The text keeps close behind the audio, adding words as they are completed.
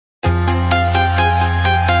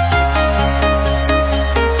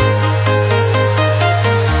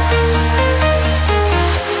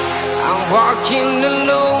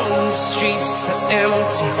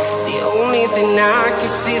thing I can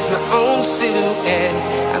see is my own silhouette.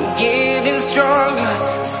 I'm getting stronger,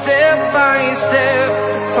 step by step.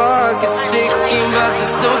 The clock is ticking, but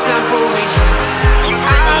there's no time for regrets.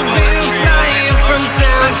 I've been flying from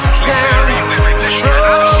town to town,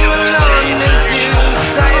 from London to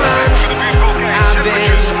Taiwan. I've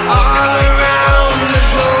been all around the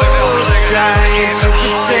globe, trying to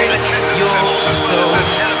protect your soul.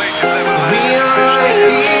 We are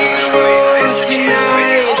heroes tonight.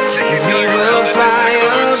 We will fly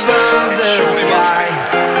above the sky.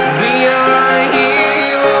 We are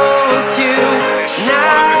heroes tonight.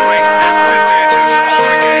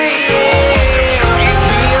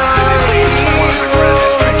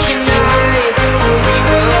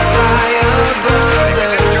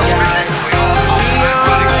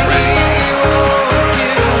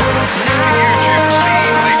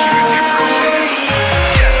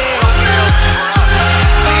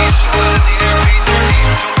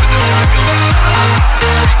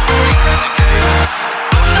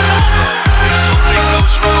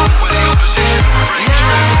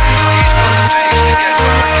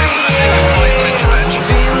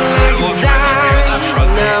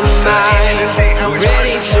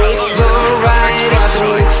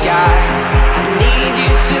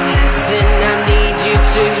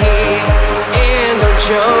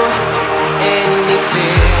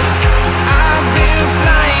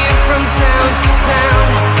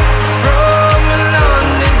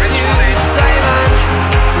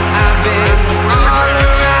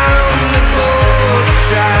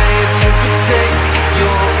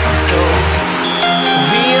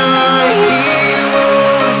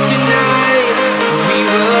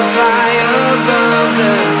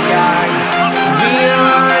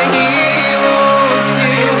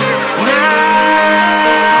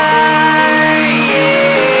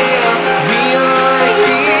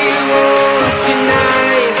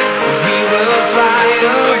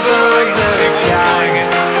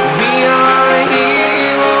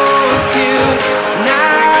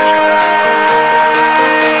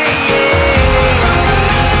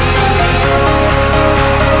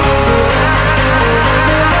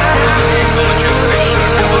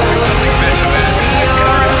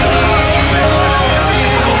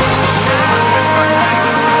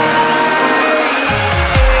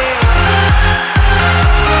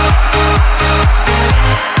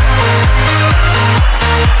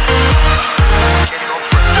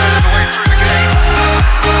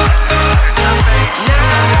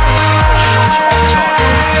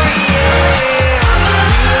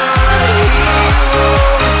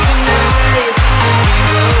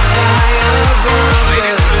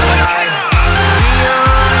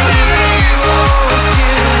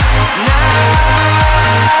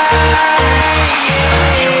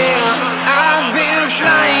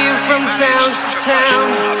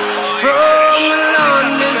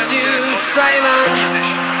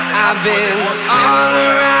 I've been all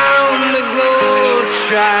around the globe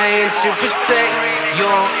trying to protect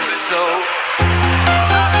your soul.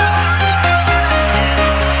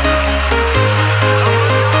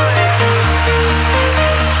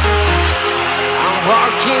 I'm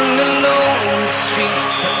walking alone, the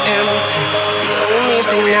streets are empty. The only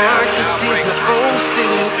thing I can see is my own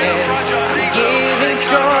silhouette. I'm getting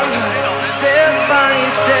stronger, step by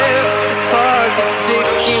step. The clock is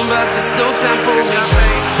ticking, but there's no time for me.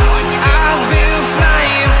 I've been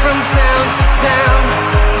flying from town to town,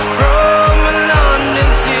 from London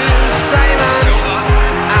to Taiwan.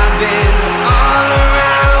 I've been all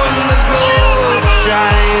around the globe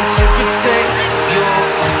trying to protect your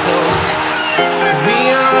soul. We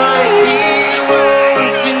are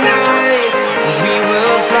heroes tonight. We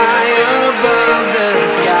will fly above the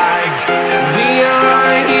sky. We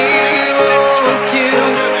are heroes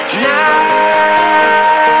tonight.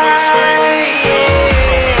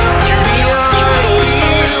 We are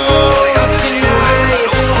heroes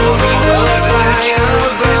tonight.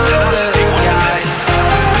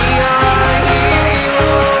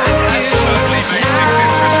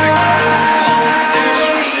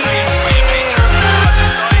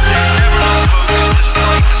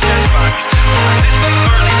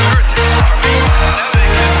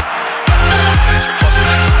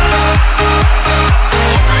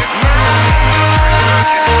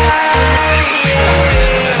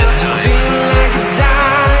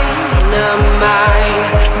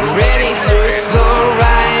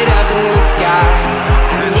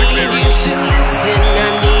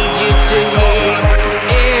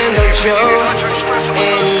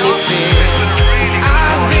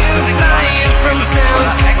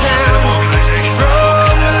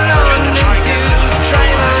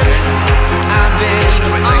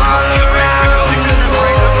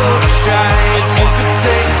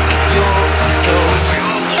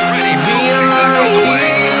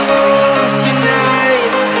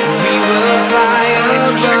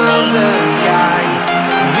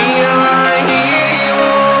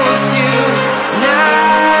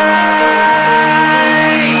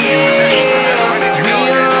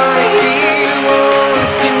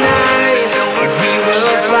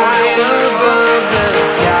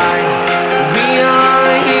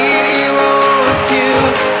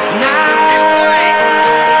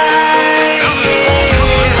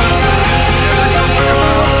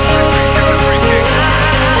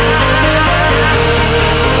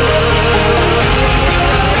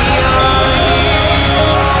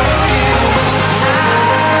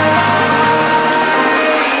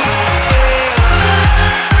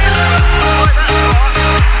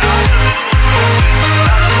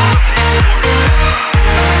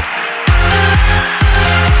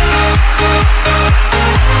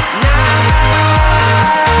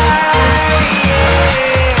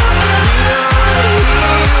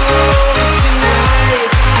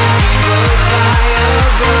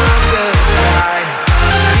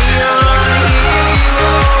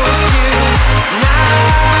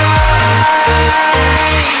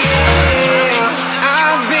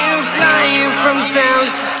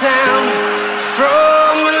 town,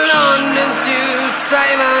 from London to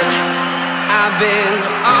Taiwan. I've been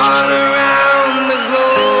all around the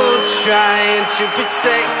globe trying to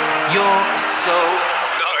protect your soul.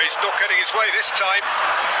 No, he's not getting his way this time.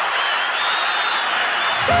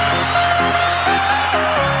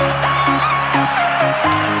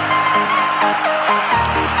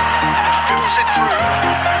 Fiddles it through.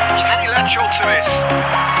 Can he latch on to this?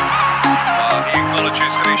 He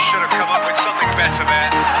acknowledges that he should have come up with something better there.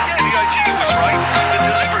 Yeah, the idea was right, the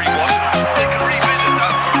delivery wasn't. They can revisit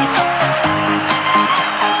that further on.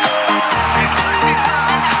 He's left his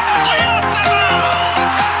man.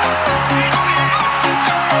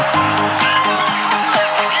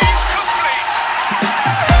 He's complete.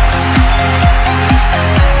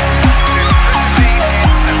 Simplicity is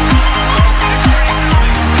it's pretty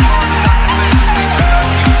telling. That defence needs to have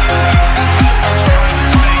used so much time and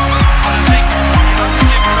space. But I think you have to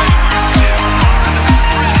give credit where it's due. And it was a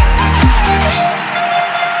brilliant set of finish.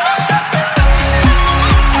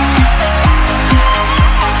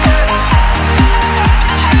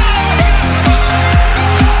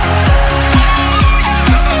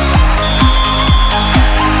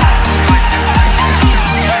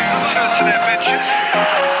 Turn to their benches.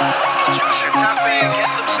 Taffy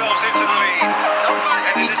gets themselves into the lead.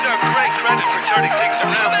 And they deserve great credit for turning things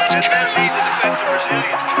around. And they'll need the defensive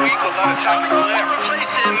resilience to equal that attacking flair.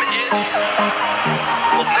 Replace him is...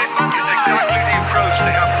 Well, this is exactly the approach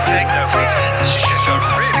they have to take now, Peter. It's a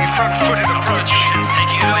really front-footed approach.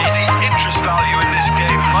 You know, the interest value in this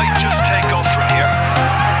game might just take off from here.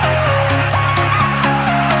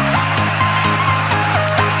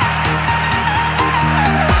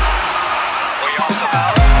 Way off the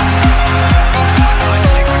ball. Nice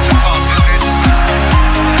sequence of passes this.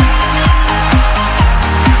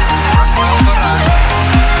 Rafael Varane.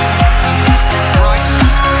 Rice.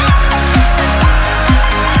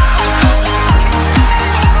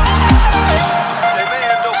 They may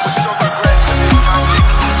end up with some regret for this tactic,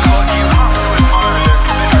 but you have to admire their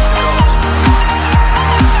commitment to goals.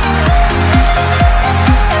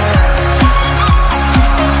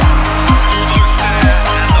 Almost there,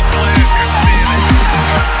 and the players can feel it.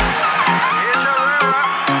 Here's Herrera.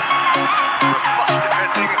 Robust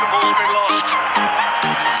defending, and the ball's been lost.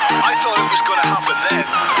 I thought it was going to happen then.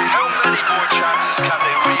 How many more chances can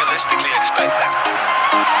they realistically expect now?